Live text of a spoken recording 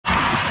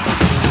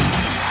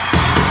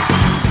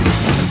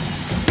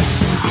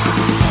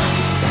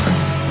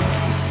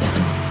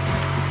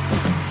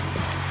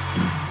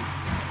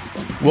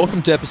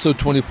Welcome to episode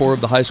 24 of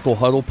the High School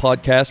Huddle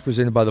podcast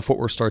presented by the Fort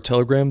Worth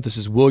Star-Telegram. This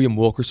is William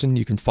Wilkerson.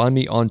 You can find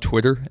me on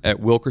Twitter at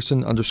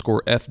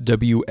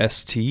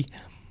Wilkerson_FWST.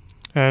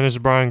 And this is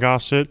Brian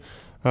Gossett,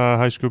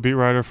 high school beat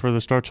writer for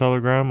the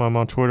Star-Telegram. I'm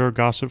on Twitter,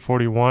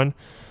 Gossett41.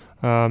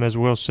 As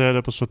Will said,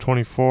 episode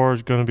 24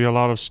 is going to be a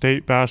lot of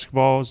state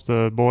basketball.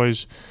 The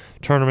boys'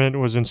 tournament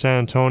was in San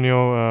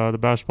Antonio. The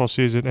basketball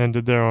season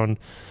ended there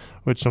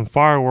with some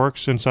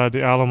fireworks inside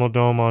the Alamo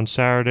Dome on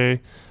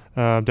Saturday.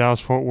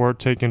 Dallas-Fort Worth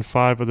taking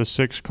 5 of the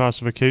 6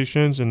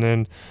 classifications, and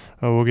then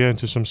we'll get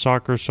into some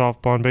soccer,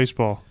 softball, and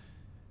baseball.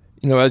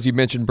 You know, as you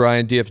mentioned,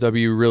 Brian,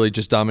 DFW really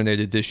just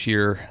dominated this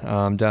year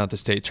down at the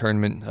state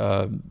tournament,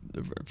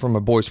 from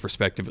a boys'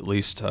 perspective at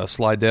least.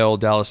 Slidell,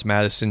 Dallas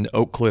Madison,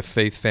 Oak Cliff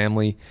Faith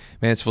Family,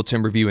 Mansfield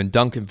Timberview, and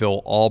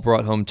Duncanville all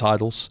brought home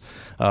titles.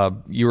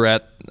 You were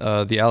at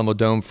the Alamo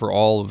Dome for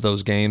all of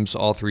those games,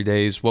 all 3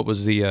 days. What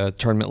was the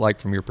tournament like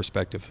from your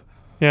perspective?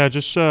 Yeah,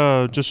 just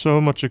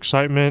so much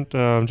excitement,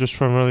 just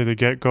from really the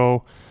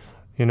get-go.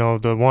 You know,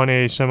 the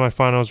 1A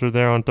semifinals were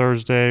there on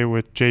Thursday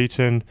with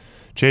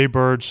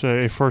Jaybirds,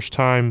 a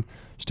first-time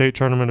state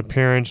tournament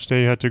appearance.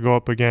 They had to go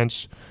up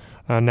against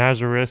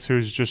Nazareth,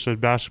 who's just a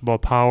basketball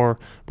power,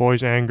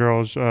 boys and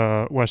girls,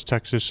 West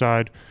Texas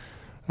side.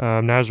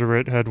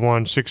 Nazareth had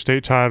won 6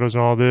 state titles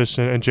and all this,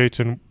 and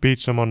Jayton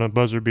beats them on a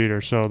buzzer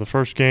beater. So the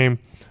first game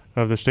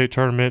of the state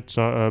tournament,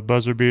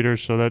 buzzer beater,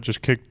 so that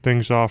just kicked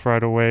things off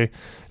right away.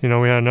 You know,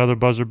 we had another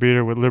buzzer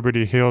beater with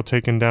Liberty Hill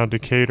taking down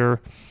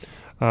Decatur.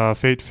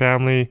 Faith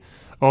Family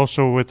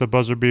also with a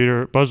buzzer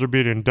beater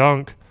and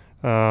dunk,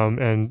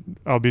 and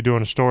I'll be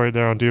doing a story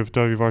there on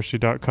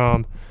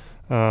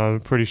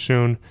dfwvarsity.com pretty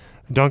soon.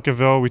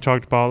 Duncanville, we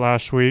talked about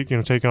last week, you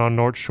know, taking on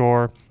North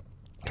Shore,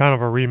 kind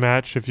of a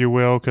rematch, if you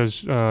will,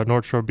 because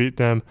North Shore beat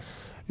them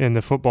in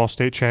the football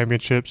state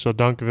championship, so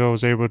Duncanville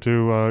was able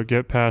to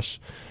get past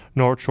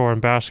North Shore in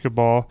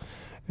basketball.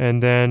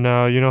 And then,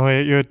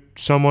 you had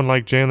someone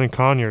like Jalen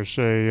Conyers,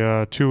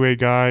 a two-way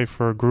guy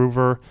for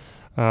Groover,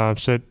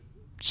 set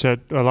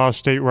a lot of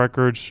state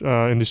records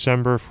in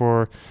December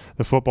for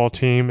the football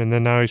team, and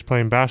then now he's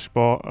playing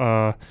basketball.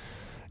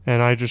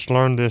 And I just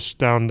learned this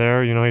down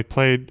there. You know, he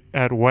played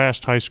at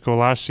West High School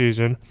last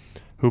season,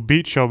 who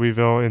beat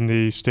Shelbyville in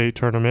the state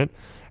tournament,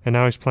 and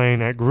now he's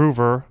playing at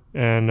Groover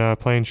and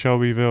playing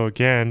Shelbyville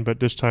again, but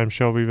this time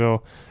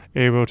Shelbyville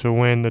able to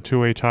win the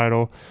 2A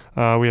title.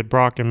 We had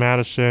Brock and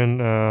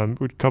Madison, a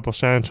couple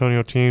San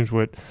Antonio teams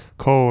with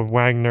Cole and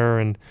Wagner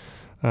and,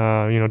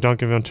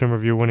 Duncanville and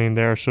Timberview winning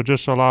there. So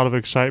just a lot of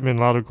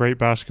excitement, a lot of great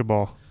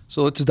basketball.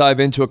 So let's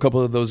dive into a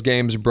couple of those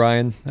games,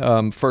 Brian.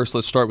 First,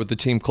 let's start with the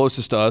team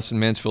closest to us in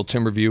Mansfield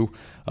Timberview,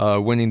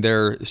 winning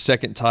their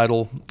second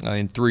title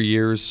in 3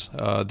 years,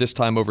 this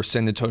time over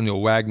San Antonio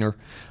Wagner.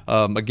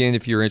 Again,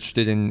 if you're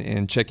interested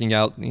in checking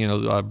out,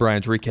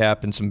 Brian's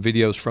recap and some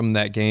videos from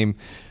that game,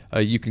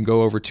 you can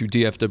go over to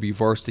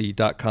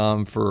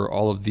dfwvarsity.com for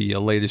all of the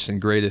latest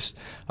and greatest.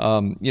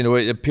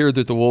 It appeared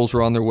that the Wolves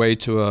were on their way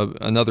to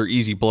another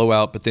easy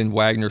blowout, but then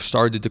Wagner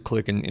started to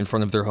click in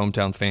front of their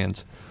hometown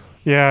fans.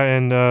 Yeah,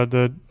 and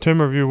the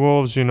Timberview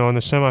Wolves, in the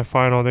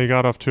semifinal, they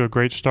got off to a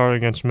great start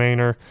against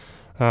Manor.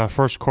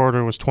 First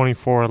quarter was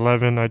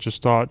 24-11. I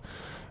just thought,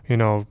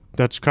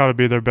 that's got to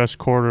be their best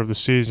quarter of the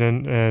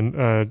season. And,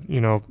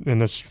 in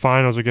the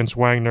finals against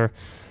Wagner,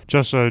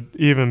 just an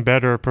even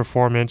better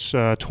performance,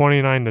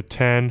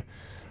 29-10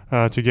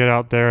 to get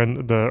out there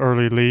in the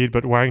early lead.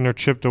 But Wagner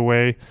chipped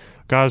away,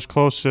 got as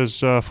close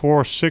as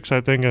 4-6, I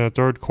think, in the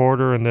third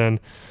quarter. And then,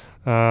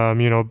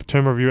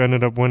 Timberview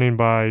ended up winning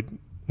by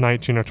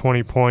 19 or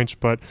 20 points,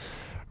 but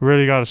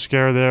really got a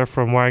scare there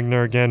from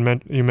Wagner. Again,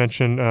 you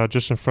mentioned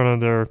just in front of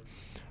their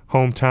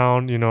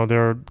hometown.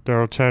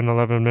 They're 10,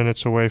 11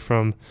 minutes away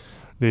from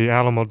the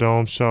Alamo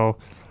Dome. So,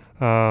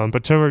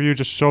 but Timberview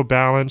just so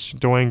balanced.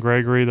 Dwayne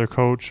Gregory, their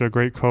coach, a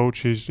great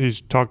coach.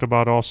 He's talked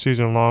about all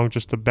season long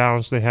just the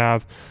balance they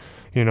have.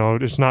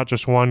 It's not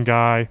just one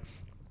guy.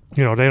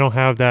 They don't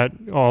have that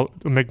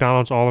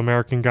McDonald's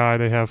All-American guy.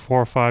 They have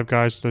 4 or 5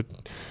 guys that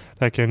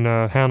can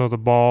handle the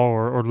ball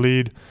or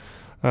lead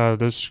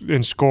this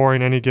in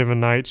scoring any given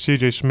night.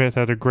 CJ Smith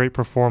had a great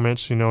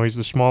performance. He's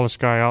the smallest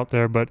guy out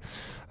there, but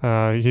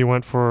he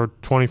went for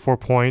 24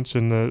 points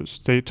in the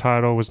state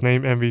title, was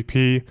named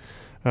MVP.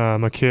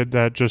 A kid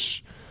that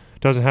just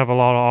doesn't have a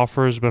lot of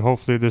offers, but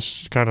hopefully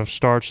this kind of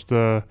starts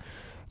the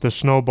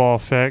snowball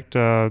effect.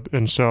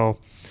 And so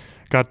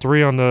got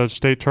 3 on the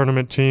state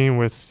tournament team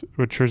with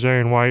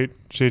Trezarian White,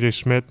 CJ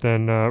Smith,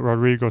 and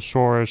Rodrigo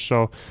Suarez.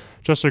 So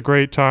just a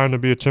great time to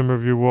be a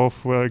Timberview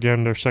Wolf.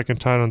 Again, their second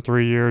title in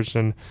 3 years.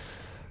 And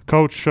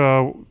Coach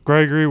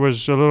Gregory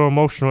was a little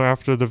emotional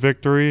after the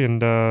victory,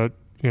 and,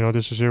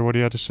 this is what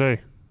he had to say.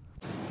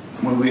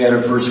 When we had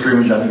our first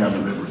scrimmage, I think on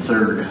November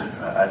 3rd,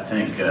 I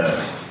think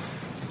there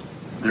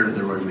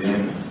would have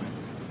been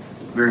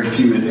very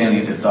few, if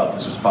any, that thought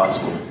this was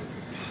possible.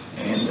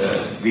 And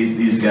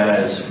these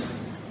guys,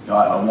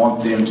 I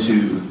want them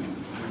to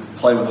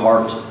play with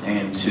heart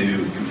and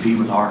to compete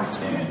with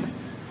heart and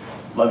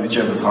love each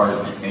other with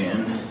heart,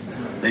 and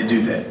they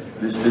do that.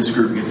 This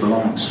group gets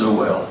along so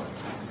well,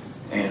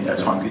 and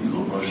that's why I'm getting a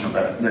little emotional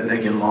about it.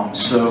 They get along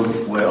so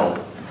well.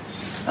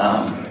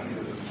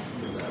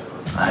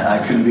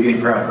 I couldn't be any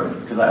prouder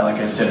because, like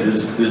I said,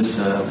 this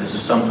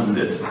is something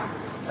that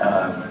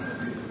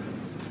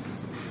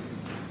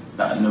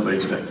nobody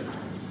expected.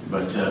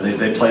 But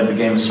they played the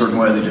game a certain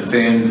way. They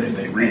defend,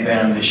 they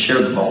rebound, they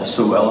shared the ball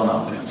so well on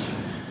offense.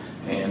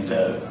 And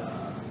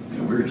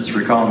we were just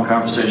recalling a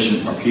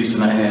conversation Marquise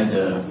and I had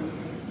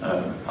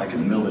like in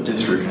the middle of the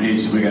district, and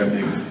we got a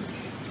big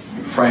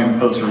frame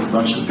poster with a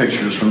bunch of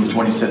pictures from the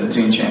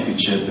 2017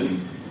 championship,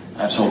 and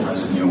I told him, I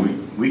said,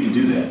 we can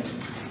do that.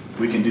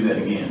 We can do that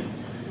again.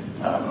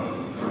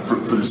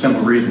 For the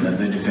simple reason that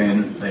they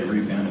defend, they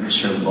rebound, and they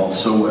share the ball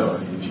so well.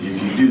 If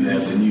you do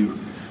that, then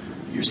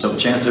you're still a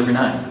chance every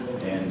night.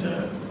 And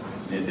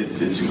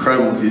it's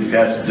incredible what these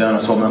guys have done.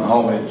 I told them in the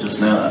hallway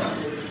just now.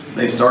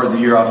 They started the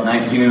year off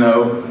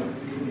 19-0.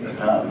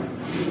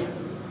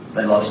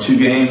 They lost 2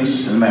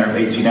 games in a matter of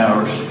 18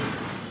 hours,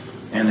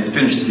 and they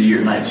finished the year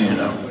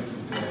 19-0.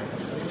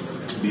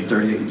 To be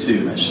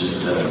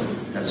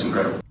 38-2, that's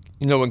incredible.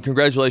 And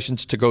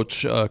congratulations to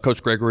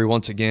Coach Gregory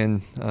once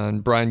again.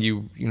 And Brian,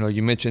 you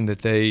mentioned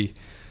that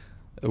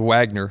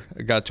Wagner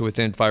got to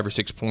within 5 or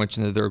 6 points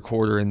in the third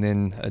quarter, and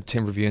then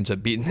Timberview ends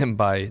up beating them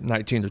by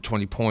 19 or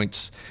 20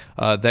 points.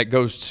 That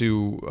goes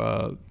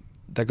to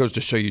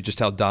show you just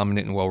how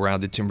dominant and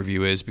well-rounded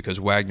Timberview is, because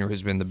Wagner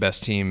has been the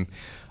best team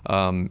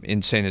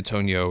in San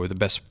Antonio, or the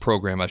best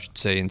program, I should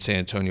say, in San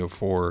Antonio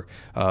for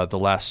the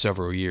last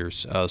several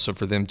years. So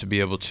for them to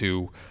be able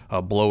to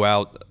blow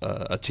out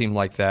a team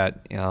like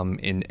that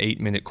in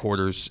 8-minute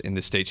quarters in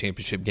the state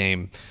championship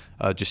game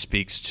just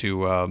speaks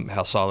to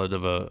how solid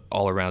of a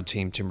all-around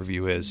team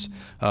Timberview is.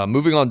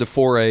 Moving on to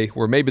 4A,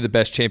 where maybe the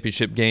best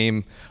championship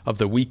game of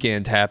the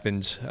weekend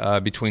happened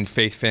between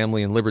Faith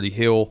Family and Liberty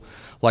Hill.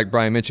 Like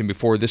Brian mentioned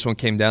before, this one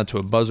came down to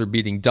a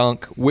buzzer-beating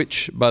dunk,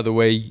 which, by the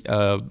way,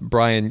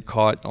 Brian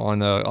caught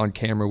on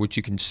camera, which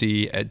you can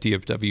see at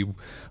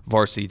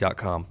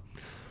dfwvarsity.com.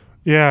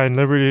 Yeah, and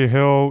Liberty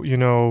Hill,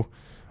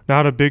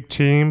 not a big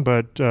team,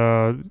 but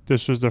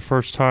this was the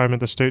first time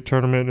at the state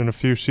tournament in a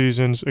few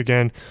seasons.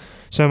 Again,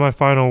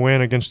 semifinal win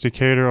against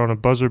Decatur on a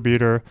buzzer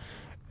beater,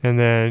 and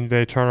then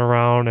they turn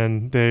around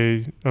and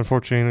they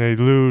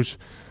unfortunately lose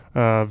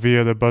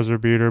via the buzzer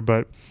beater.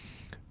 But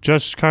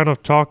just kind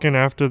of talking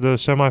after the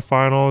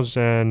semifinals,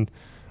 and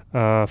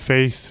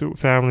Faith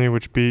Family,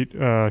 which beat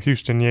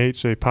Houston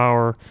Yates, a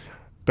power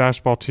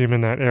basketball team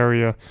in that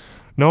area.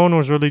 No one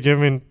was really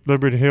giving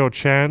Liberty Hill a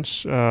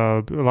chance.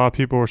 A lot of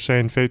people were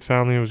saying Faith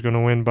Family was going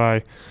to win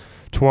by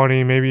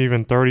 20, maybe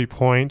even 30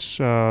 points.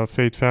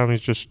 Faith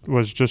Family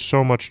was just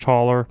so much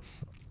taller.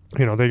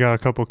 They got a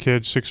couple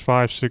kids,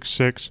 6'5",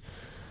 6'6".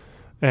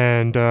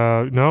 And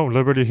no,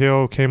 Liberty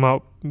Hill came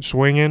out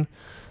swinging.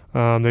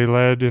 They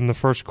led in the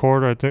first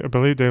quarter. I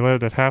believe they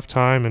led at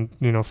halftime, and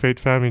Faith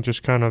Family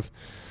just kind of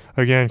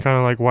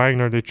like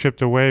Wagner, they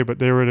chipped away, but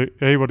they were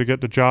able to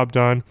get the job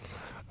done.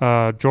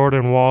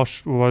 Jordan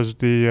Walsh was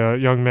the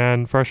young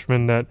man,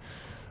 freshman, that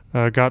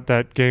got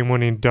that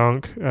game-winning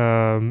dunk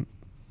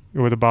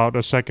with about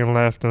a second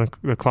left, and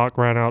the clock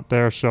ran out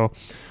there. So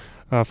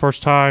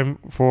first time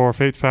for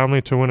Faith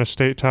Family to win a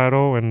state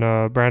title,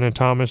 and Brandon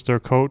Thomas, their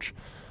coach,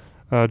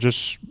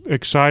 just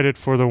excited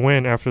for the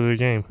win after the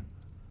game.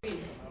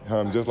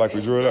 Just like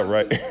we drew it up,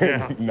 right?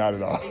 Yeah. Not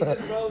at all.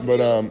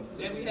 But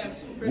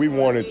we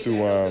wanted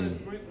to,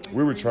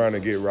 we were trying to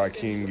get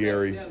Rakeem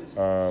Gary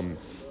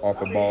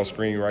off a ball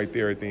screen right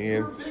there at the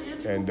end.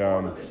 And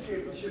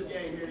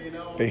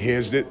they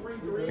hedged it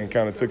and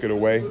kind of took it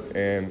away.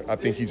 And I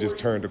think he just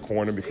turned the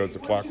corner because the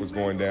clock was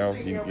going down,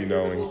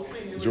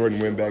 and Jordan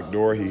went back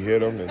door, he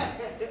hit him,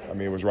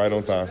 and it was right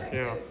on time.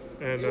 Yeah.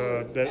 And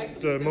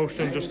the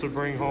emotion just to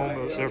bring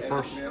home their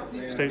first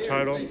state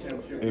title.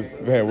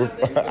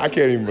 I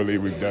can't even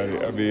believe we've done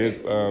it.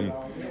 It's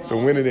to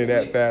win it in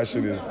that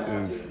fashion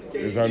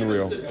is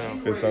unreal.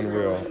 Yeah. It's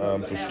unreal.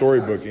 It's a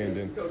storybook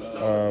ending.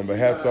 But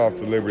hats off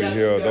to Liberty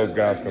Hill. Those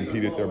guys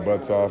competed their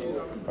butts off.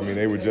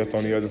 They were just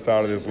on the other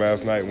side of this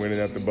last night, winning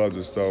at the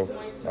buzzer. So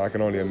I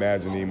can only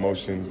imagine the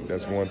emotion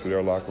that's going through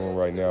their locker room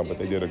right now. But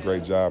they did a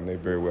great job, and they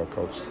very well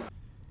coached.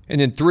 And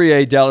in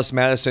 3A, Dallas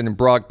Madison and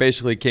Brock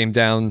basically came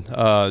down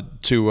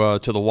to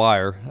the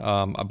wire.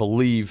 I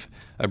believe,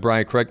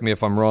 Brian, correct me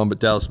if I'm wrong, but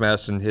Dallas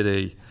Madison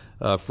hit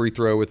a free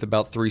throw with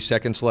about 3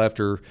 seconds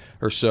left or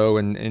so,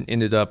 and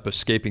ended up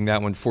escaping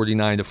that one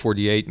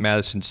 49-48.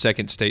 Madison's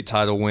second state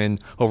title win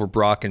over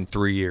Brock in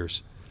 3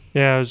 years.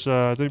 Yeah, it was,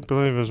 I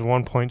believe it was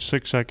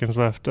 1.6 seconds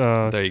left.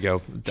 There you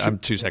go. I'm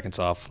 2 seconds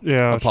off.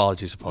 Yeah.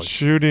 Apologies.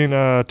 Shooting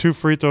 2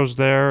 free throws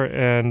there,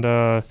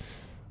 and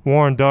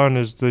Warren Dunn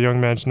is the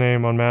young man's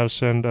name on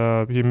Madison.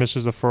 He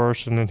misses the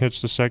first and then hits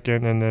the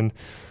second, and then,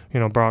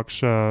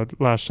 Brock's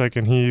last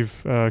second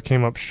heave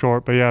came up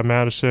short. But yeah,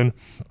 Madison,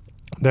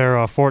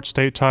 their fourth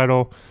state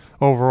title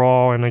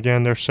overall, and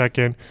again, their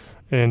second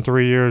in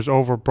 3 years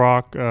over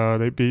Brock.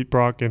 They beat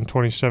Brock in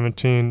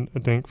 2017, I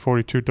think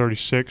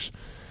 42-36.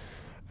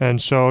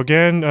 And so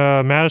again,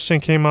 Madison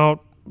came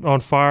out on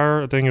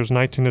fire. I think it was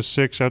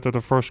 19-6 after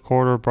the first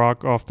quarter.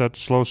 Brock off that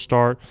slow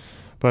start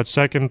But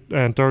second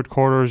and third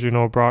quarters,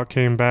 Brock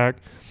came back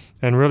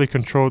and really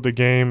controlled the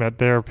game at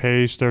their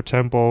pace, their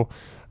tempo,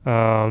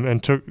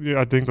 and took.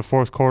 I think the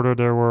fourth quarter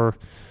there were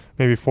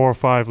maybe 4 or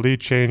 5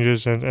 lead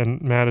changes,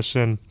 and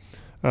Madison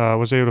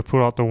was able to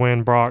put out the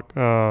win. Brock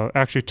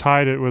actually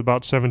tied it with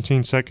about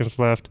 17 seconds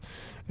left,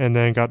 and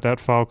then got that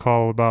foul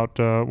call about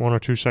 1 or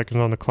 2 seconds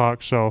on the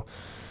clock. So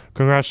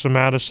congrats to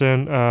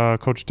Madison.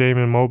 Coach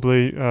Damon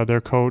Mobley,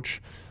 their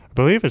coach. I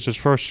believe it's his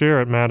first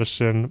year at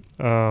Madison.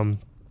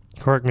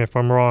 Correct me if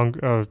I'm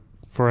wrong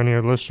for any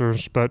of the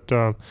listeners. But,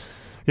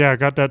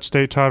 got that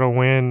state title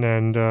win,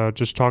 and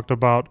just talked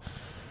about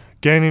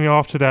getting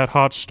off to that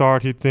hot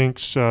start. He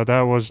thinks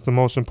that was the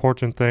most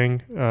important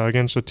thing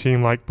against a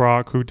team like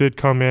Brock, who did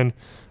come in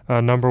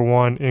number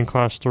 1 in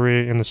Class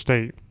 3 in the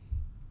state.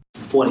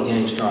 Before the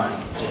game started,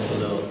 just a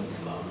little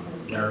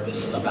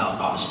nervous about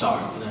our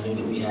start. And I knew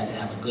that we had to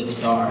have a good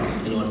start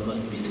in order for us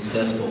to be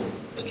successful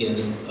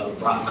against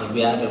Brock. Because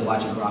we have been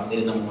watching Brock. They're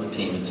the number 1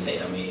 team in the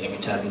state. I mean, every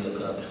time you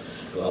look up,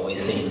 we're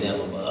always seeing them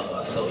above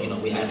us. So,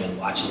 we have been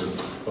watching them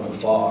from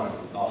afar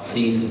all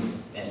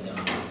season. And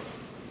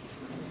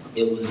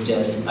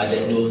I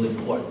just knew it was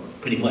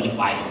important, pretty much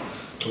vital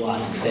to our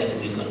success that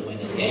we was going to win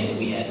this game, that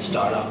we had to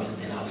start off.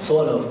 And I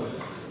sort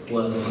of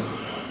was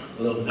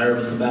a little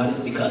nervous about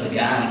it because the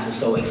guys were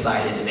so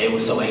excited and they were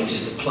so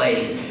anxious to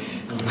play.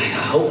 I'm like,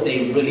 I hope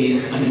they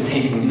really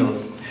understand,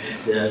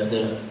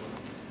 the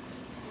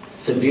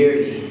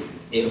severity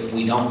if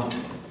we don't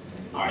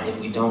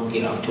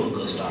get off to a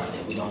good start,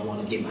 that we don't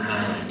want to get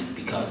behind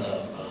because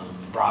of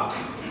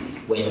Brock's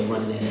way of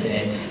running their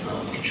sets,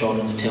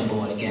 controlling the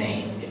tempo of the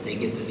game if they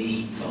get the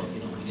lead. So,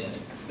 we just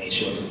made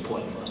sure it was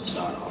important for us to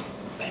start off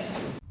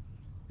fast.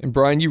 And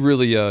Brian, you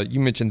really you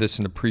mentioned this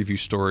in a preview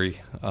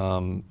story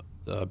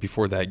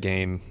before that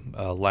game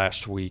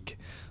last week.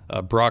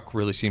 Brock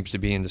really seems to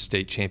be in the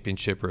state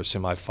championship or a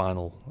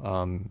semifinal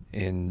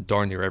in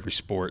darn near every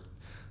sport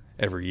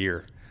every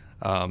year.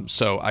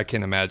 So I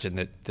can imagine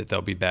that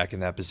they'll be back in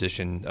that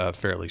position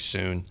fairly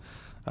soon.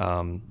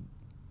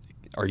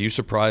 Are you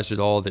surprised at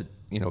all that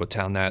a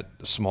town that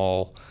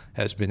small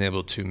has been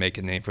able to make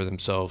a name for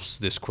themselves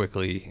this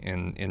quickly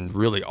in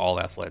really all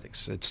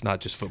athletics? It's not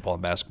just football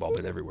and basketball,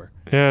 but everywhere.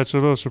 Yeah, it's a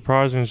little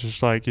surprising. It's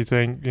just like you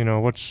think,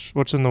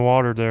 what's in the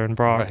water there in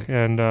Brock, right.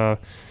 And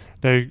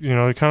they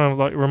kind of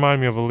like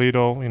remind me of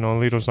Aledo.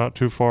 Aledo's not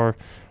too far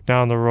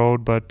down the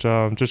road, but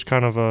just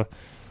kind of a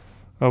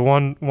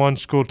one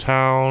school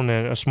town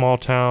and a small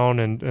town,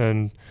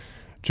 and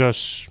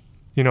just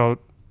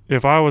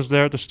if I was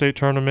there at the state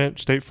tournament,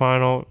 state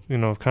final,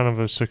 kind of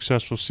a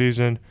successful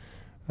season.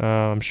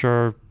 I'm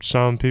sure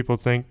some people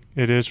think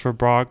it is for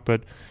Brock,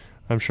 but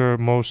I'm sure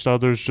most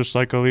others, just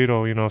like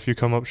Aledo, if you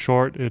come up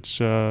short, it's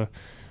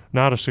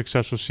not a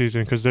successful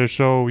season because they're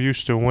so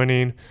used to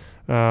winning.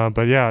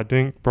 But yeah, I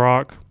think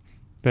Brock,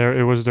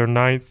 it was their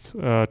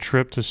 9th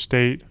trip to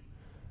state,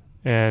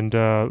 and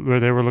where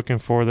they were looking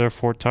for their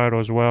 4th title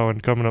as well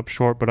and coming up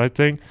short. But I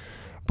think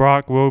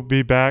Brock will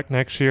be back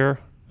next year.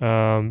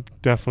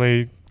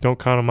 Definitely don't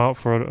count them out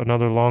for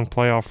another long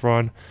playoff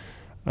run.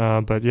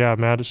 But yeah,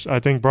 Madison, I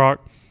think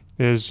Brock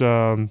is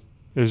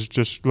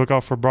just look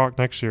out for Brock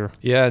next year.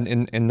 Yeah,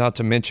 and not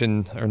to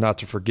mention or not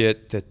to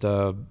forget that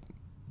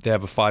they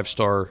have a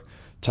 5-star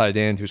tight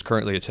end who's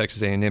currently at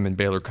Texas A&M and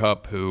Baylor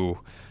Cup, who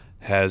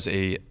has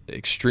a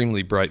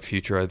extremely bright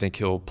future. I think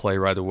he'll play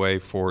right away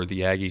for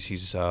the Aggies.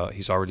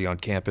 He's already on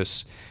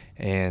campus,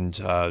 and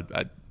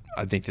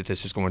I think that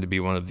this is going to be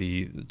one of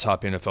the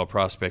top NFL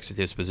prospects at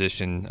his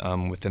position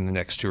within the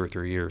next 2 or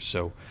 3 years.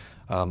 So,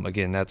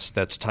 again,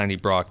 that's Tiny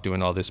Brock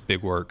doing all this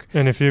big work.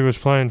 And if he was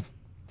playing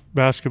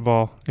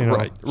basketball,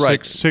 right.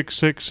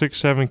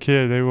 6'7"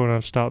 kid, they wouldn't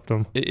have stopped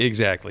him.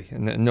 Exactly,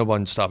 and no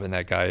one's stopping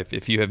that guy.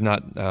 If you have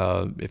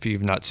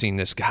not seen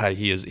this guy,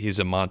 he's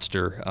a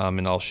monster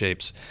in all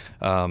shapes,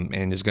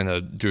 and is going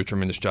to do a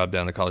tremendous job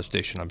down at College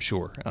Station, I'm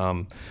sure.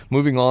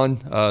 Moving on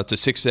to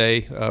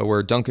 6A,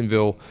 where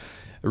Duncanville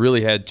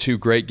really had 2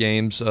 great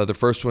games. The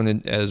first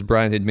one, as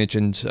Brian had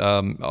mentioned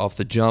off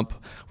the jump,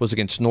 was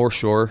against North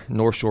Shore.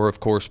 North Shore, of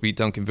course, beat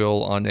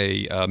Duncanville on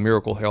a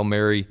miracle Hail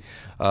Mary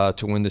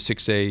to win the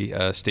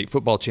 6A state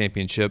football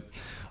championship.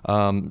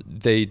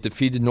 They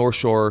defeated North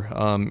Shore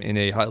in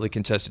a highly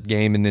contested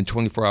game, and then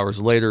 24 hours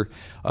later,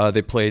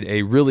 they played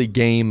a really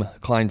game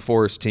Klein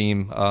Forest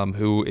team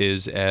who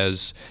is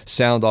as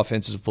sound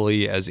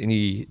offensively as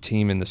any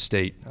team in the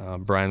state.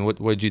 Brian, what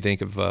did you think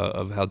of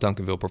how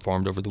Duncanville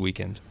performed over the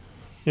weekend?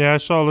 Yeah, I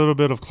saw a little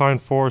bit of Klein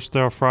Forest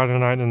there Friday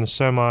night in the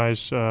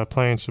semis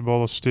playing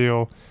Cibola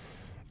Steel,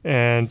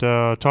 and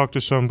talked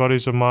to some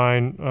buddies of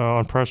mine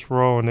on press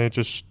row, and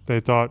they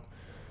thought,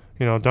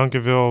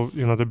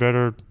 Duncanville, they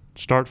better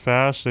start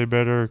fast, they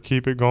better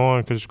keep it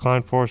going because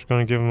Klein Forest is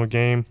going to give them a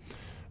game.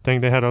 I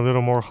think they had a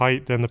little more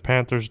height than the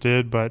Panthers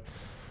did, but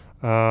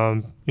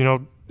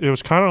it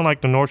was kind of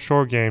like the North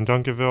Shore game.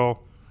 Duncanville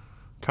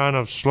kind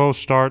of slow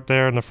start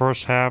there in the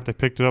first half. They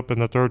picked it up in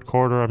the third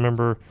quarter. I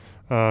remember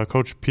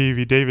Coach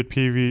Peavy, David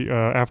Peavy,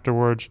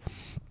 afterwards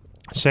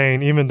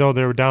saying even though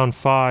they were down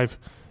 5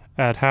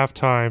 at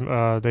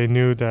halftime, they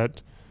knew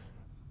that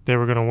they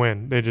were going to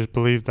win. They just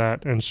believed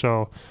that. And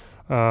so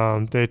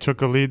they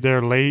took a lead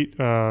there late.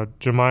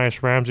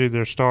 Jahmias Ramsey,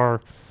 their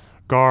star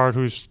guard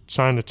who's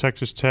signed to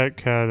Texas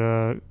Tech, had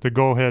the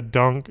go-ahead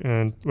dunk,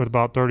 and with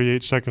about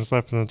 38 seconds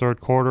left in the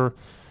third quarter,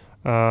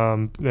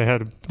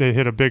 they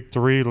hit a big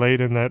three late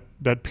in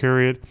that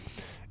period,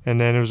 and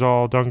then it was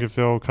all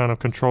Duncanville kind of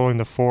controlling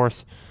the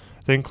fourth.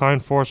 I think Klein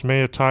Force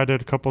may have tied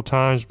it a couple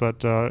times,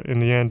 but in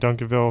the end,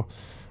 Duncanville,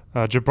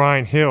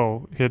 Jabrian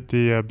Hill hit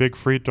the big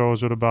free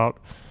throws with about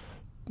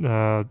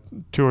 2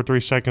 or 3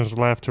 seconds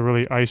left to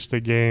really ice the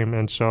game.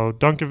 And so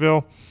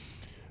Duncanville,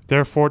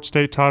 their fourth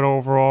state title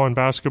overall in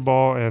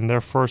basketball and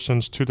their first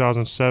since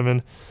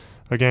 2007.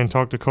 Again,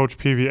 talked to Coach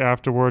Peavy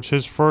afterwards.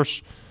 His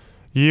first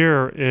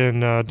year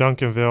in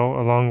Duncanville,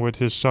 along with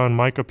his son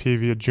Micah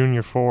Peavy, a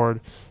junior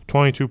forward,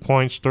 22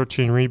 points,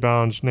 13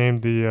 rebounds,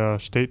 named the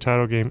state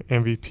title game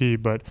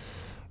MVP. But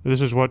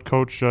this is what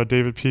Coach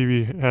David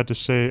Peavy had to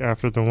say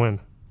after the win.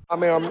 I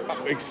mean,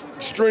 I'm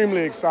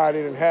extremely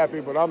excited and happy,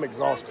 but I'm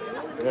exhausted.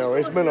 You know,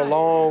 it's been a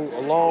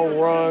long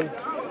run.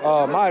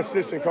 My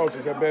assistant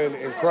coaches have been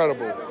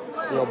incredible.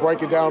 You know,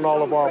 breaking down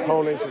all of our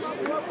opponents, just,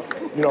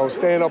 you know,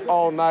 staying up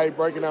all night,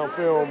 breaking down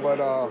film. But,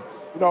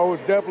 you know, it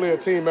was definitely a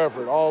team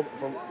effort, all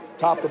from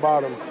top to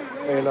bottom.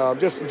 And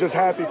just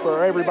happy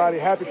for everybody,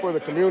 happy for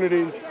the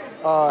community,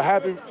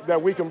 happy that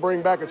we can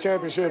bring back a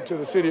championship to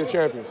the City of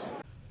Champions.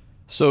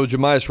 So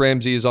Jahmias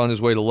Ramsey is on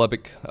his way to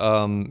Lubbock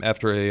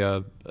after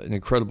an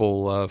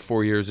incredible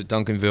 4 years at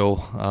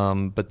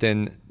Duncanville. But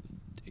then,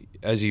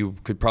 as you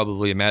could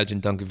probably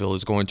imagine, Duncanville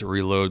is going to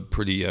reload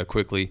pretty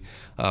quickly.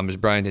 As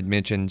Brian had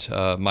mentioned,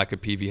 Micah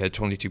Peavy had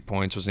 22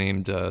 points, was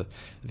named the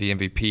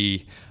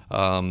MVP.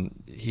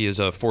 He is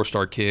a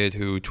four-star kid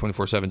who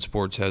 24/7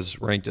 Sports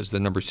has ranked as the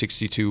number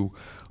 62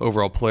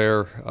 overall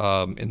player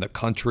in the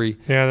country.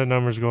 Yeah, that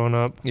number's going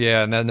up.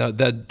 Yeah, and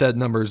that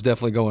number is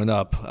definitely going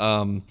up.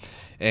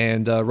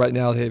 And right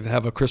now they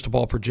have a crystal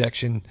ball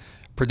prediction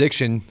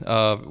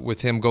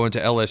with him going to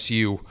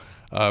LSU,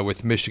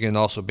 with Michigan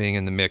also being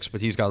in the mix.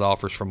 But he's got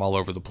offers from all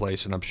over the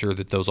place, and I'm sure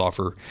that those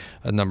offer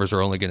numbers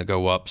are only going to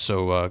go up.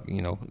 So,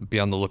 you know, be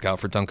on the lookout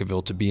for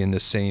Duncanville to be in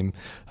this same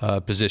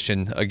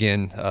position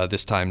again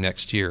this time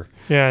next year.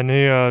 Yeah,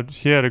 and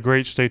he had a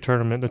great state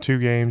tournament, the 2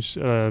 games.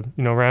 You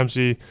know,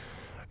 Ramsey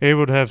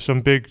able to have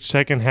some big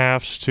second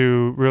halves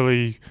to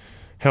really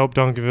help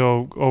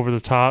Duncanville over the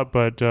top,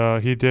 but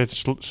he did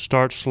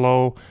start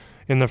slow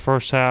in the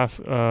first half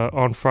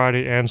on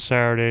Friday and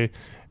Saturday.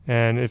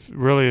 And if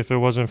it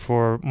wasn't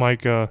for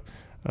Micah,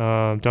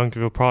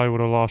 Duncanville probably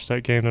would have lost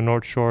that game to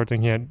North Shore. I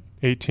think he had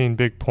 18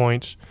 big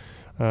points.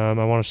 I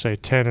want to say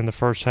 10 in the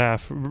first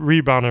half.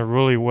 Rebounded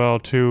really well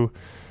too.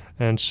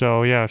 And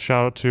so, yeah,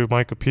 shout out to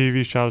Micah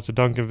Peavy, shout out to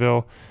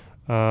Duncanville.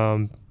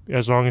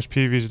 As long as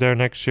Peavy's there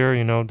next year,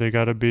 you know, they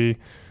got to be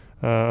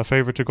a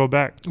favorite to go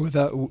back.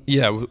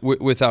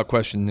 Without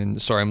question.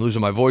 And sorry, I'm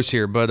losing my voice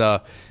here,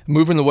 but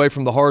moving away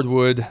from the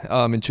hardwood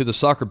into the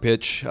soccer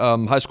pitch.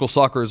 High school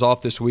soccer is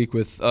off this week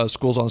with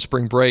schools on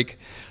spring break,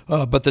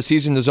 but the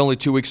season is only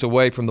 2 weeks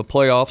away from the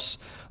playoffs.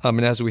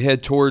 And as we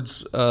head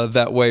towards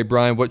that way,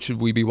 Brian, what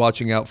should we be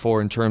watching out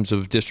for in terms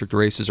of district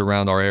races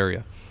around our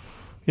area?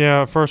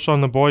 Yeah, first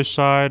on the boys'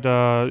 side,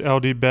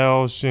 LD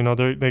Bells, you know,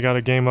 they got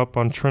a game up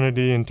on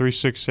Trinity in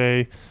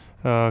 3-6A.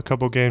 A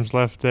couple games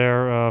left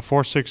there.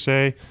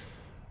 4-6A,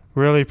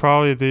 really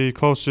probably the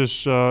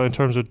closest in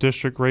terms of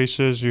district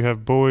races. You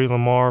have Bowie,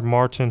 Lamar,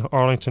 Martin,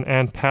 Arlington,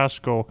 and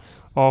Pasco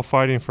all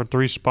fighting for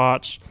 3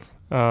 spots.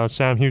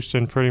 Sam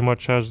Houston pretty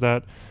much has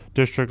that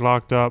district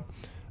locked up.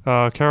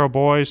 Carroll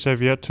boys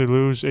have yet to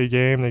lose a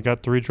game. They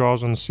got 3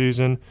 draws on the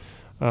season,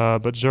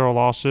 but 0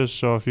 losses.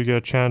 So if you get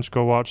a chance,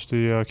 go watch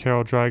the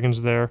Carroll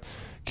Dragons there.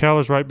 Cal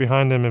is right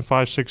behind them in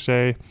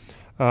 5-6A.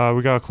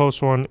 We got a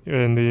close one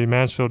in the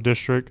Mansfield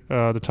district.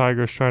 The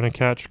Tigers trying to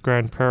catch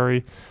Grand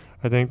Prairie.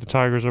 I think the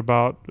Tigers are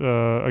about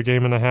a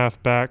game and a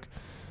half back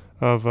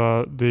of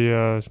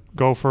the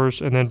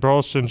Gophers. And then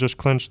Burleson just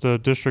clinched the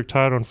district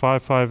title in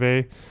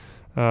 5-5A.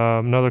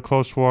 Another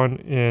close one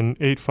in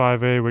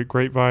 8-5A with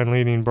Grapevine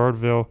leading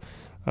Birdville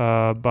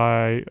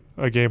by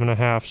a game and a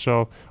half.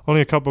 So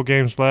only a couple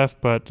games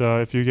left, but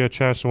if you get a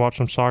chance to watch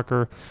some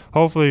soccer,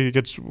 hopefully it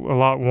gets a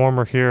lot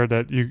warmer here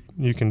that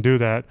you can do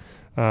that.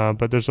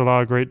 But there's a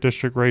lot of great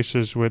district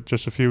races with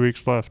just a few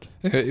weeks left.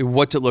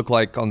 What's it look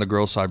like on the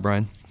girls' side,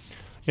 Brian?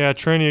 Yeah,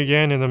 Trinity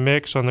again in the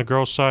mix on the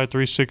girls' side,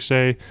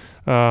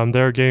 3-6A.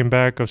 Their game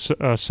back of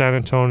San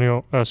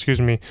Angelo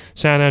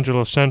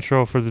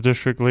Central for the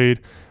district lead.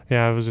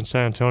 Yeah, I was in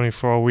San Antonio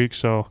for a week,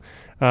 so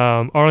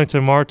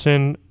Arlington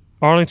Martin,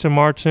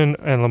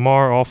 and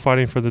Lamar all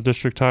fighting for the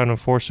district title in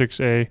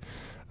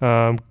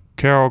 4-6A.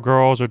 Carroll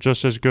girls are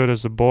just as good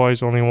as the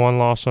boys, only 1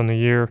 loss on the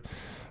year.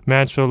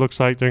 Mansfield looks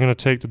like they're going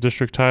to take the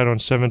district title in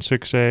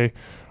 7-6A.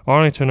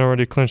 Arlington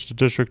already clinched the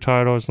district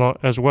title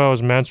as well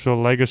as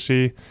Mansfield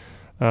Legacy.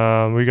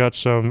 We got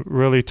some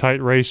really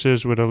tight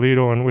races with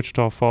Aledo and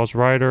Wichita Falls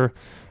Rider,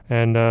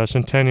 and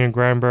Centennial and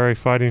Granbury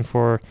fighting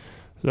for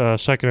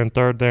second and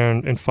third there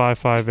in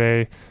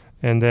 5-5A.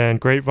 And then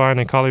Grapevine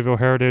and Colleyville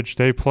Heritage,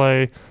 they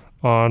play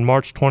on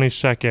March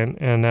 22nd,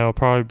 and that will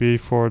probably be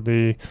for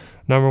the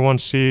number 1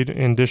 seed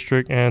in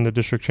district and the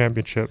district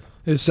championship.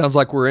 It sounds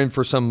like we're in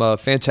for some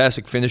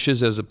fantastic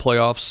finishes as the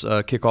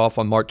playoffs kick off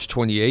on March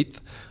 28th.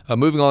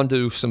 Moving on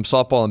to some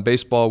softball and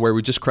baseball, where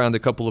we just crowned a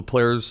couple of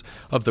players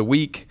of the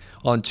week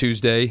on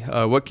Tuesday.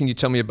 What can you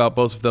tell me about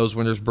both of those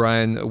winners,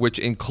 Brian, which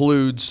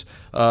includes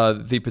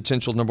the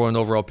potential number 1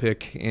 overall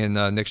pick in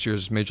next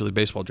year's Major League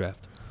Baseball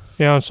draft?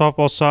 Yeah, on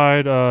softball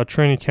side,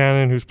 Trini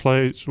Cannon, who's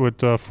plays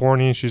with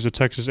Forney, she's a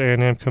Texas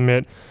A&M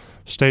commit,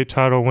 state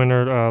title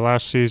winner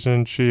last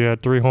season. She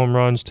had 3 home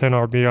runs, 10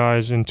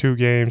 RBIs in 2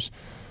 games.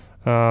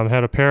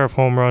 Had a pair of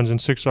home runs and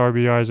 6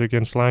 RBIs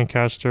against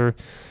Lancaster.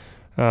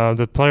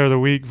 The player of the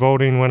week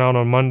voting went out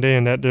on Monday,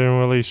 and that didn't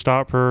really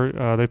stop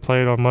her. They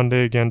played on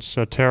Monday against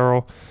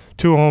Terrell.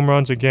 2 home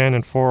runs again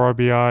and 4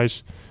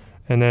 RBIs.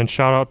 And then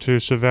shout out to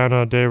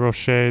Savannah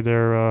DeRoche,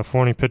 their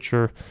Forney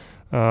pitcher.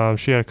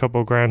 She had a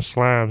couple of grand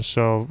slams,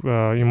 so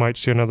you might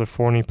see another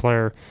Forney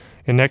player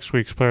in next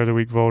week's player of the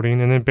week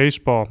voting. And then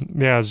baseball,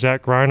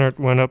 Zach Reinert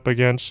went up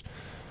against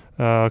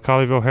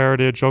Colleyville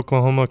Heritage,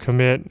 Oklahoma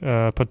commit,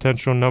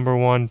 potential number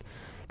 1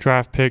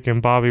 draft pick,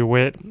 and Bobby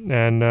Witt,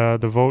 and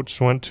the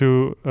votes went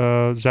to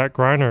Zach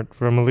Reinert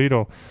from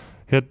Aledo.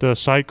 Hit the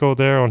cycle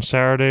there on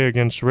Saturday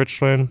against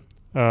Richland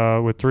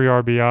with 3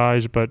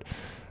 RBIs, but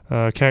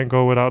can't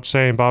go without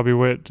saying Bobby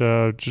Witt,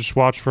 just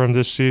watch for him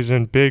this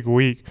season. Big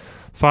week,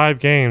 5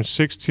 games,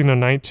 16 of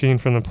 19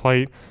 from the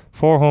plate,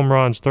 4 home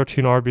runs,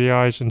 13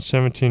 RBIs, and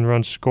 17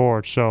 runs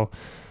scored. So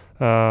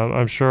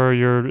I'm sure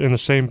you're in the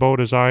same boat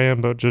as I am,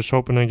 but just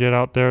hoping to get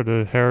out there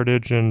to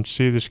Heritage and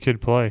see this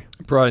kid play.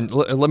 Brian,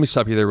 let me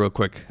stop you there real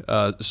quick.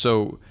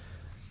 So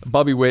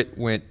Bobby Witt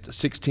went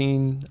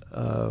 16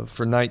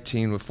 for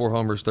 19 with 4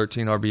 homers,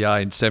 13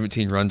 RBI, and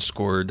 17 runs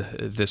scored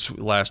this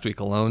last week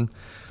alone.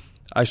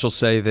 I shall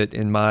say that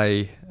in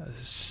my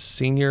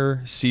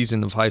senior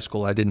season of high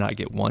school, I did not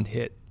get 1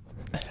 hit.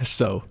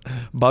 So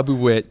Bobby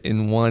Witt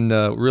in one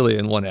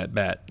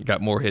at-bat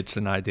got more hits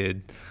than I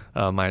did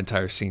my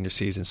entire senior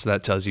season. So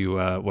that tells you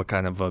what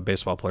kind of a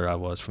baseball player I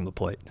was from the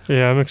plate.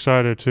 Yeah, I'm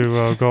excited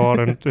to go out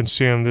and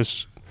see him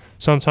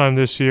sometime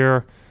this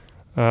year.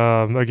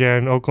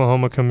 Again,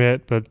 Oklahoma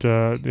commit, but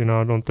I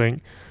don't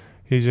think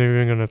he's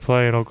even going to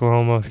play in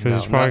Oklahoma because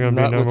it's probably going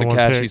to be number 1 pick. Not with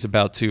the catch he's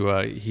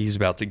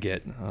about to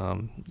get.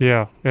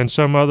 Yeah, and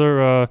some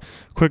other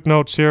quick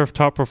notes here of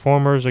top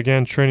performers.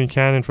 Again, Trini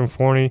Cannon from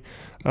Forney.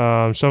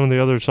 Some of the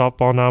other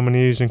softball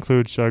nominees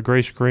includes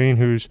Grace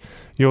Green,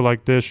 you'll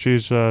like this.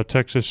 She's a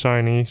Texas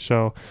signee.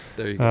 So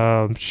there you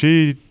go.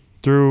 She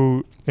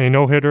threw a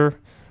no-hitter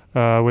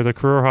with a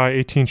career-high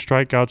 18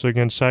 strikeouts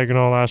against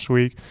Saginaw last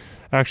week.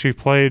 Actually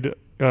played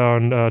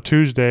on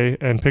Tuesday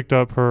and picked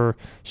up her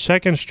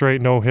 2nd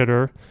straight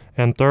no-hitter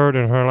and 3rd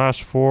in her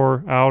last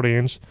 4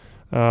 outings.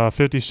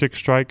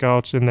 56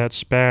 strikeouts in that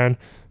span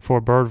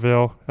for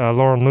Birdville.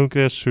 Lauren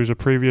Lucas, who's a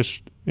previous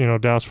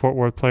Dallas-Fort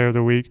Worth Player of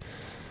the Week.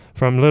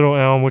 From Little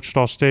Elm,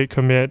 Wichita State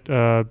commit,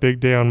 big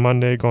day on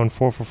Monday, going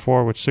 4 for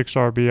 4 with 6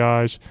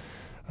 RBIs.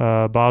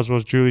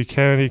 Boswell's Julie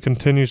Kennedy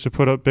continues to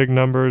put up big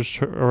numbers,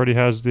 already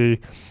has the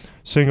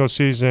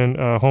single-season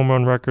home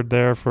run record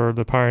there for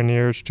the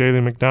Pioneers.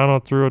 Jaylee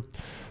McDonald threw a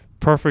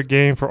perfect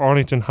game for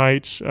Arlington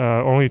Heights,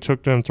 only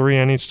took them 3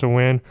 innings to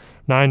win,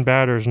 9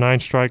 batters, 9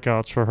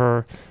 strikeouts for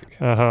her,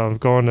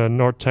 going to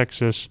North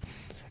Texas.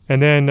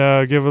 And then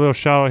give a little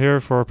shout-out here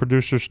for our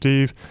producer,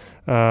 Steve.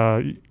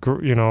 Proud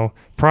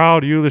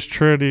Euless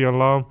Trinity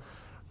alum.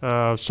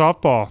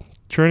 Softball.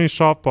 Trinity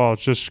softball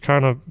has just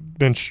kind of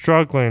been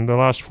struggling the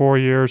last 4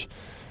 years.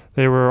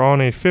 They were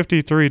on a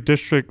 53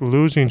 district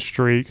losing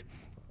streak,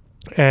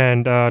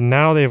 and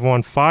now they've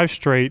won 5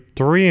 straight,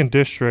 3 in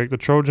district. The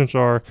Trojans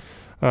are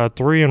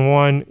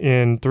 3-1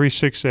 in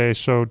 3-6A,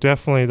 so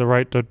definitely the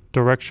right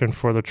direction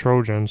for the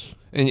Trojans.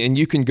 And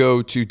you can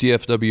go to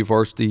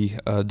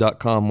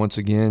dfwvarsity.com once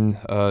again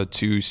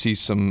to see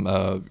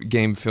some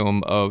game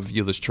film of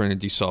Euless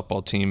Trinity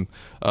softball team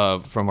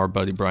from our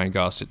buddy Brian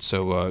Gossett.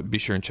 So be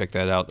sure and check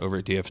that out over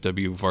at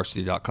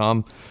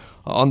dfwvarsity.com.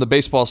 On the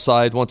baseball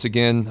side, once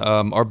again,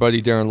 our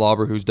buddy Darren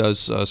Lauber, who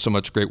does so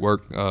much great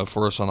work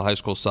for us on the high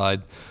school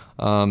side,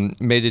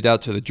 made it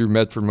out to the Drew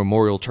Medford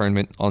Memorial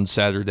Tournament on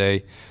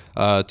Saturday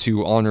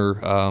to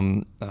honor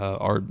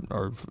our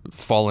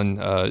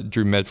fallen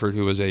Drew Medford,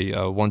 who was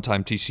a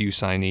one-time TCU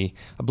signee.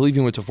 I believe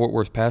he went to Fort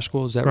Worth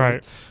Paschal, is that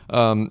right?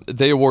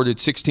 They awarded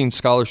 16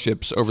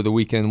 scholarships over the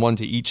weekend, 1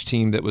 to each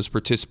team that was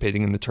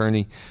participating in the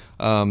tourney.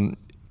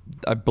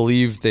 I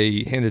believe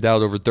they handed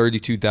out over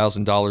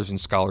 $32,000 in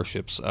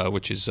scholarships,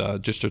 which is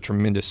just a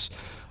tremendous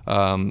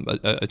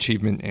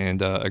achievement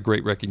and a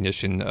great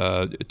recognition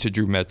to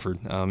Drew Medford.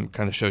 Kind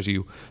of shows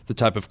you the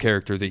type of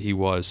character that he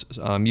was.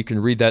 You can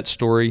read that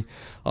story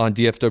on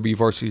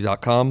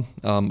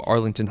dfwvarsity.com.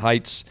 Arlington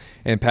Heights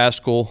and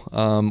Paschal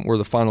were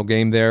the final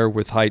game there,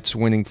 with Heights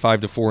winning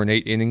 5-4 in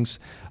 8 innings.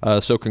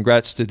 So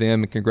congrats to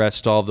them, and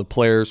congrats to all of the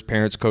players,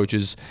 parents,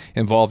 coaches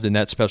involved in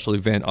that special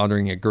event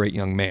honoring a great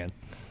young man.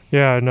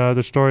 Yeah, and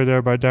the story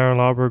there by Darren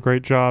Lauber,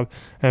 great job.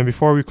 And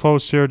before we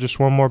close here, just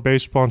one more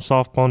baseball and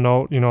softball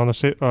note. On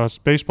the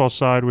baseball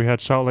side, we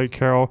had South Lake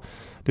Carroll,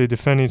 the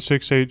defending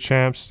 6A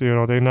champs.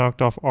 They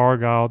knocked off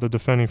Argyle, the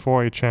defending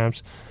 4A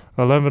champs,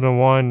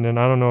 11-1. And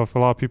I don't know if a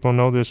lot of people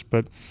know this,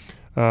 but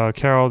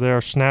Carroll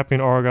there snapping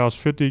Argyle's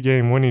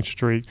 50-game winning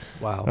streak.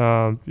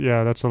 Wow.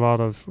 Yeah, that's a lot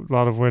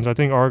of wins. I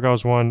think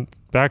Argyle's won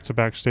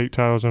back-to-back state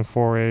titles in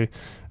 4A,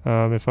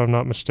 if I'm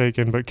not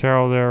mistaken. But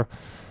Carroll there,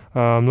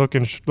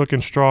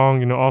 looking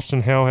strong.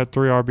 Austin Hale had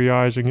 3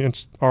 RBIs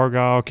against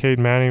Argyle. Cade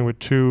Manning with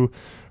 2.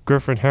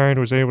 Griffin Herring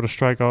was able to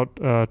strike out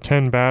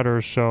 10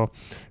 batters. So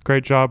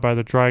great job by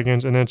the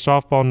Dragons. And then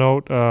softball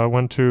note,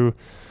 went to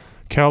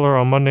Keller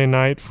on Monday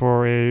night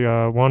for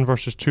a 1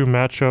 versus 2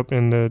 matchup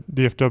in the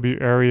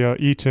DFW area.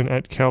 Eaton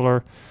at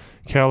Keller.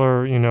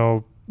 Keller,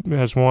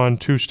 has won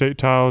 2 state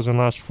titles in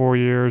the last 4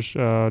 years.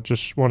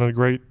 Just one of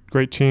the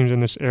great teams in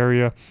this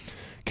area.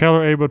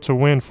 Keller able to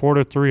win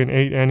 4-3 in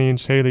 8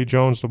 innings. Haley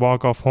Jones, the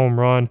walk-off home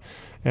run,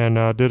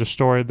 and did a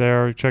story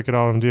there. Check it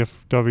out on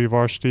DFW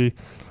Varsity.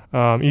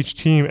 Each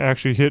team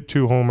actually hit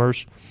 2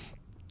 homers,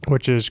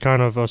 which is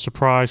kind of a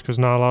surprise because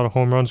not a lot of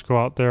home runs go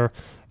out there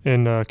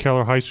in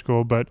Keller High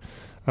School. But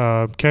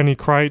Kenny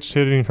Kreitz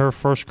hitting her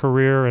first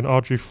career, and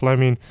Audrey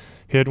Fleming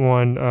hit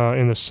one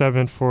in the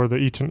 7th for the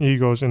Eaton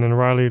Eagles. And then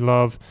Riley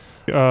Love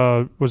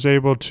was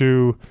able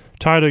to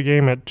tie the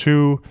game at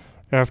 2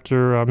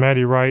 after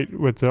Maddie Wright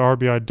with the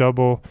RBI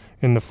double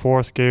in the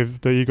 4th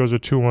gave the Eagles a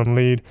 2-1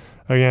 lead.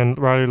 Again,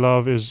 Riley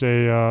Love is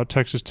a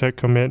Texas Tech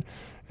commit,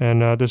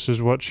 and this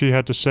is what she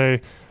had to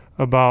say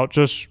about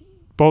just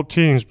both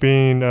teams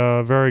being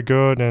very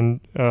good and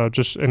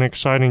just an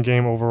exciting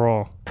game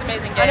overall. It's an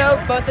amazing game. I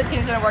know both the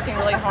teams have been working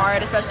really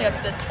hard, especially up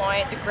to this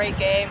point. It's a great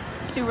game,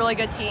 2 really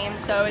good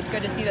teams, so it's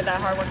good to see that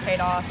hard work paid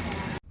off.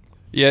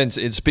 Yeah, and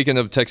speaking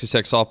of Texas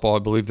Tech softball, I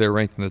believe they're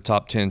ranked in the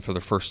top 10 for the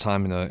first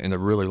time in a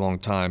really long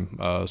time.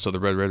 So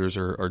the Red Raiders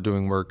are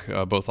doing work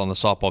both on the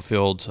softball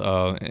field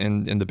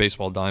and in the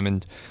baseball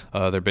diamond.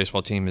 Their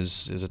baseball team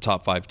is a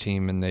top 5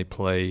 team, and they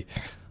play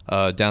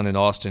down in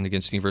Austin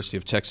against the University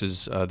of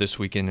Texas this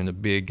weekend in a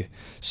big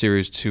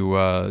series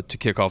to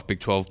kick off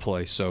Big 12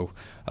 play. So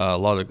a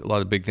lot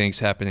of big things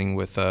happening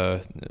with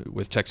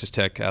Texas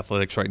Tech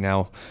athletics right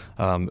now.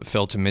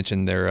 Failed to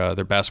mention their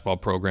basketball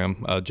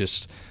program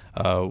just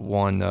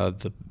won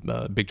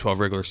the Big 12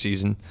 regular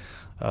season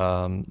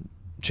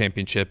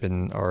championship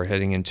and are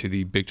heading into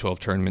the Big 12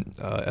 tournament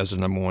as the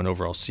number 1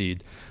 overall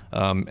seed.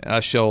 I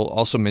shall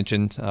also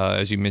mention,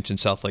 as you mentioned,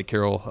 South Lake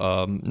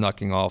Carroll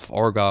knocking off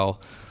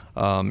Argyle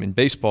in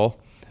baseball.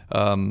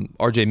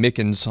 R.J.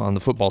 Mickens on the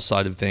football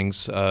side of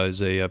things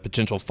is a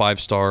potential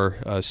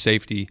 5-star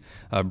safety.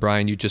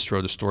 Brian, you just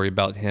wrote a story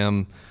about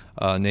him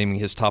naming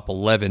his top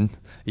 11.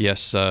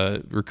 Yes,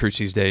 recruits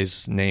these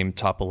days name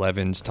top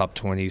 11s, top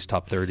 20s,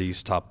 top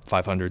 30s, top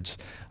 500s.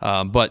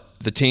 But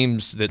the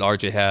teams that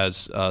RJ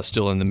has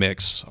still in the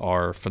mix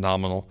are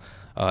phenomenal.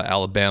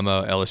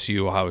 Alabama,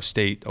 LSU, Ohio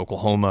State,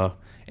 Oklahoma,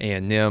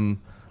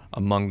 A&M,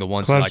 among the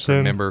ones that I can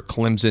remember.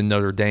 Clemson,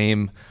 Notre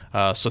Dame.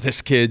 So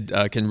this kid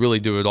can really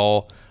do it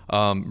all.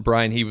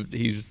 Brian,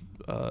 he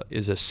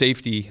is a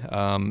safety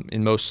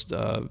in most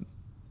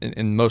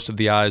of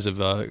the eyes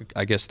of,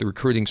 I guess, the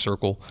recruiting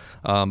circle.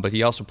 But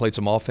he also played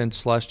some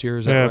offense last year,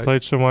 is that right? Yeah,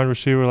 played some wide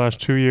receiver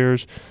last 2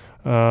 years.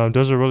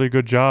 Does a really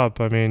good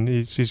job. I mean,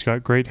 he's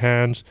got great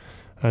hands.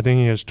 I think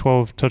he has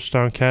 12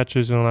 touchdown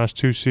catches in the last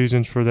 2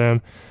 seasons for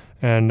them.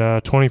 And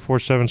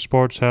 24/7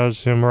 Sports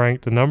has him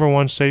ranked the number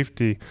 1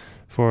 safety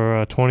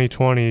for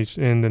 2020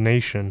 in the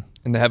nation.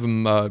 And they have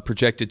him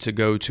projected to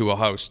go to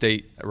Ohio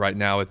State right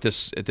now at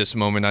this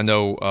moment. I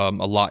know a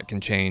lot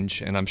can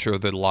change, and I'm sure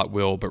that a lot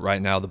will, but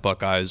right now the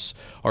Buckeyes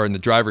are in the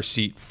driver's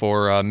seat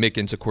for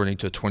Mickens, according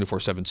to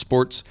 24/7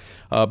 Sports.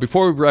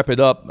 Before we wrap it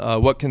up,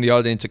 what can the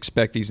audience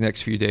expect these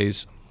next few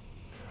days?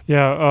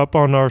 Yeah, up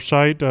on our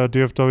site,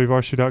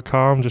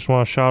 dfwvarsity.com, just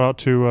want to shout out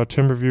to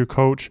Timberview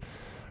coach,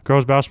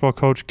 girls basketball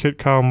coach Kit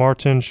Kyle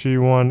Martin. She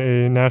won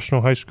a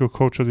National High School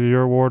Coach of the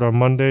Year award on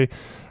Monday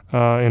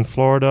in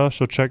Florida,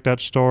 so check that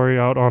story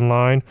out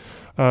online.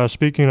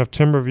 Speaking of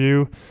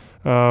Timberview,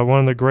 one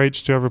of the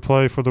greats to ever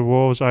play for the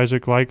Wolves,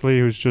 Isaac Likely,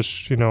 who's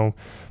just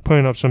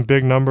putting up some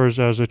big numbers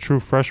as a true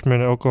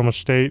freshman at Oklahoma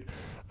State.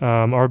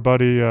 Our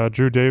buddy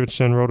Drew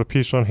Davidson wrote a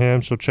piece on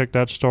him, so check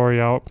that story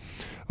out.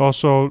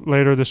 Also,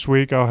 later this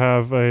week, I'll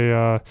have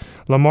a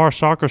Lamar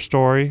soccer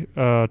story,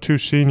 2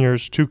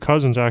 seniors, 2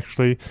 cousins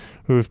actually,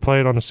 who have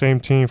played on the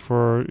same team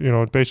for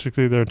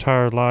basically their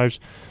entire lives.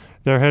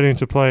 They're heading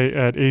to play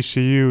at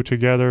ACU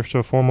together,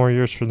 so 4 more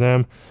years for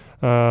them.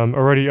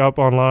 Already up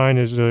online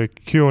is a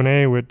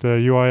Q&A with the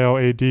UIL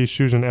AD,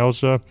 Susan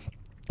Elsa,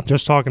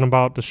 just talking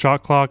about the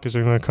shot clock. Is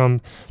it going to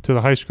come to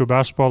the high school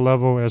basketball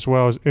level, as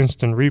well as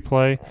instant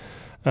replay?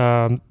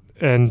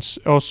 And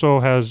also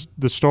has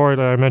the story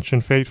that I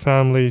mentioned, Fate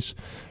Families.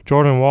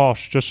 Jordan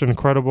Walsh, just an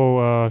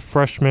incredible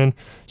freshman,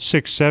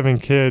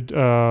 6'7" kid,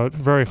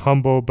 very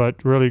humble, but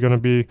really going to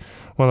be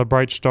one of the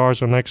bright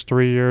stars in the next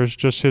 3 years.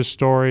 Just his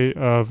story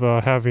of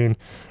having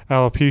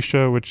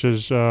alopecia, which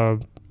is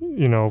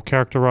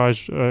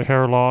characterized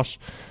hair loss,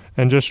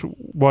 and just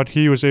what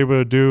he was able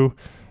to do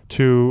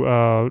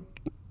to,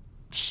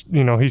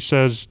 he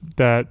says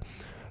that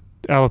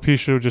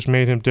alopecia just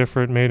made him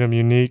different, made him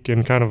unique,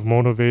 and kind of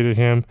motivated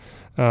him.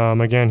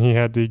 Again, he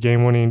had the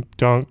game-winning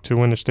dunk to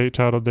win the state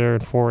title there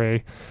in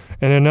 4A.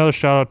 And another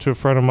shout-out to a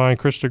friend of mine,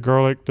 Krista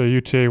Gerlich, the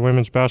UTA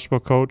women's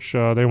basketball coach.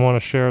 They want to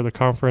share the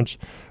conference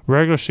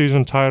regular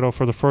season title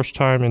for the first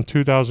time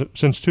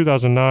since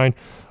 2009,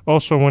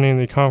 also winning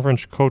the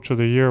Conference Coach of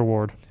the Year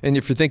award. And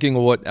if you're thinking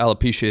of what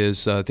alopecia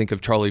is, think of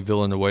Charlie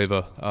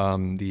Villanueva,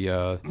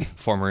 the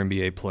former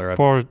NBA player.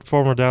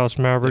 Former Dallas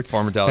Maverick.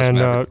 Former Dallas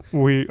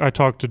Maverick. I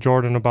talked to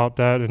Jordan about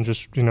that, and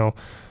just,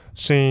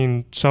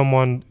 seeing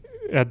someone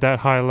at that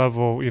high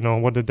level,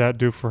 what did that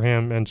do for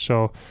him? And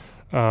so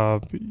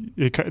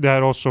that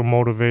also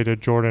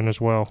motivated Jordan as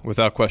well.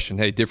 Without question.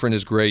 Hey, different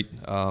is great.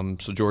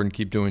 So Jordan,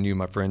 keep doing you,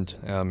 my friend,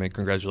 and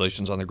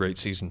congratulations on the great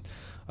season.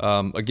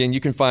 Again,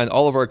 you can find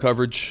all of our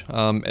coverage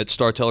at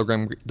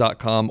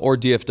StarTelegram.com or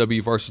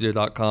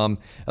DFWVarsity.com,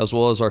 as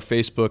well as our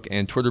Facebook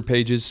and Twitter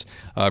pages.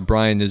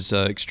 Brian is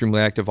extremely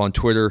active on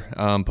Twitter,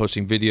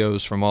 posting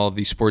videos from all of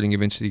these sporting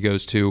events that he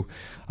goes to.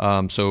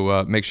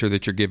 So make sure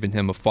that you're giving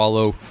him a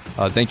follow.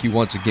 Thank you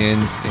once again,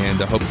 and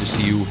I hope to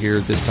see you here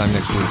this time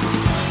next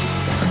week.